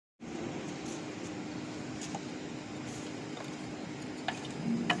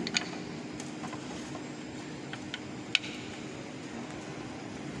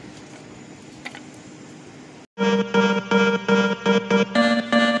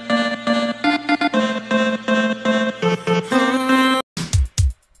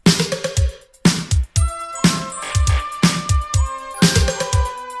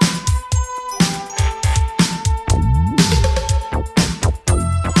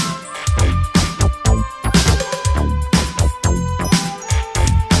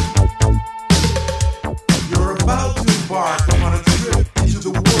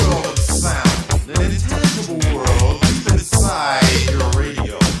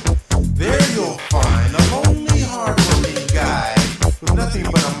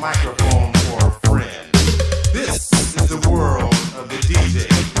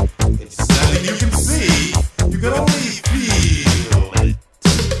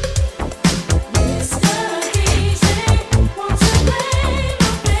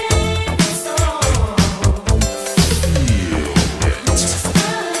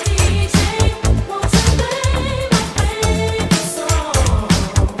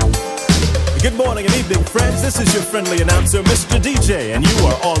morning and evening, friends. This is your friendly announcer, Mr. DJ, and you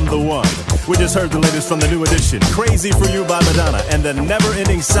are on the one. We just heard the latest from the new edition, Crazy for You by Madonna, and the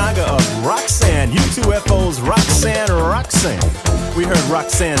never-ending saga of Roxanne, U2FO's Roxanne. We heard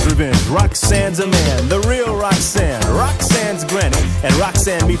Roxanne's Revenge, Roxanne's a Man, the real Roxanne, Roxanne's Granny, and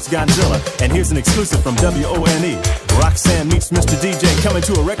Roxanne meets Godzilla. And here's an exclusive from WONE. Roxanne meets Mr. DJ, coming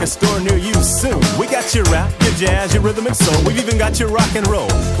to a record store near you soon. We got your rap, your jazz, your rhythm and soul. We've even got your rock and roll.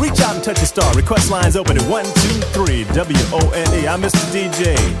 Reach out and touch a star. Request lines open at 123 WONE. I'm Mr.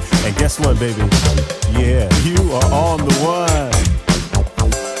 DJ. And guess what, baby? Yeah, you are on the one.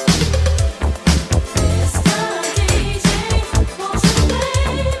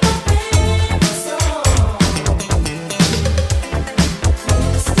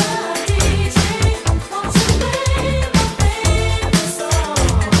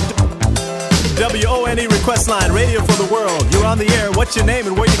 WONE request line, radio for the world. You're on the air. What's your name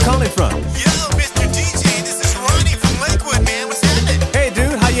and where you calling from? Yo, Mr. DJ, this is Ronnie from Lakewood, man. What's happening? Hey,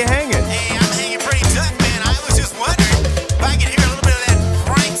 dude, how you hanging? Hey, I'm hanging pretty tough, man. I was just wondering if I could hear a little bit of that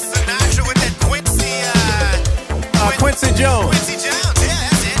Frank Sinatra with that Quincy Jones. Quincy Jones, yeah,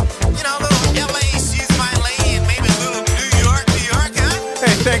 that's it. You know, a little LA, she's my lady, and maybe a little New York, huh?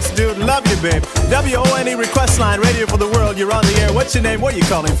 Hey, thanks, dude. Love you, babe. WONE request line, radio for the world. You're on the air. What's your name? Where you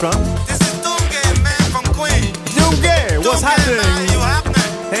calling from? This is from Queen. What's happening? You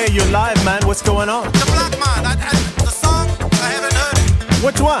happening? Hey, you're live, man. What's going on? The Black Man. The song, I haven't heard it.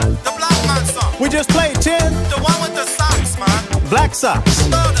 Which one? The Black Man song. We just played 10. The one with the socks, man. Black Sox.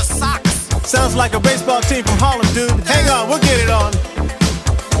 No, the socks. Sounds like a baseball team from Harlem, dude. Hang on, we'll get it on.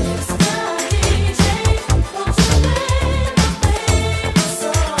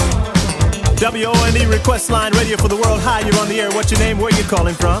 WONE request line, radio for the world. Hi, you're on the air. What's your name? Where you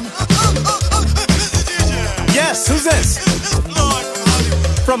calling from? Yes, who's this? Floyd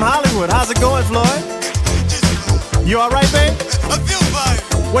From Hollywood. How's it going, Floyd? You all right, babe? I feel fine.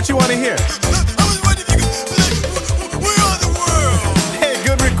 What you want to hear? I was wondering if you could play We're on the World. Hey,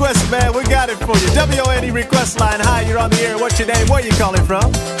 good request, man. We got it for you. WONE request line. Hi, you're on the air. What's your name? Where you calling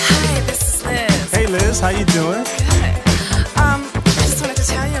from? Hi, this is Liz. Hey, Liz. How you doing? Good. I just wanted to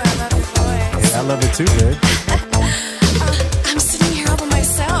tell you I love your voice. Hey, I love it too, babe. I'm sitting here all by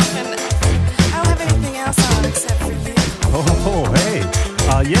myself, and I don't have anything else on except for you. Oh, hey.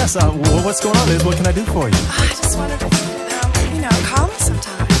 Yes, what's going on, Liz? What can I do for you? I just wondered if you could, call me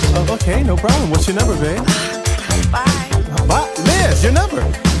sometime. Okay, no problem. What's your number, babe? Bye. Bye. Liz, your number.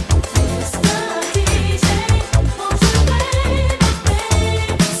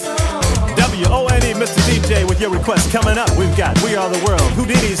 WONE, Mr. DJ, with your request coming up. We've got We Are the World,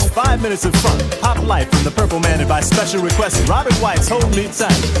 Houdini's 5 Minutes of Fun, Pop Life from the Purple Man, and by special request, Robert White's Hold Me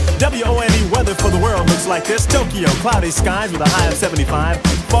Tight. WONE weather for the world looks like this. Tokyo, cloudy skies with a high of 75.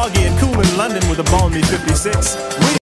 Foggy and cool in London with a balmy 56.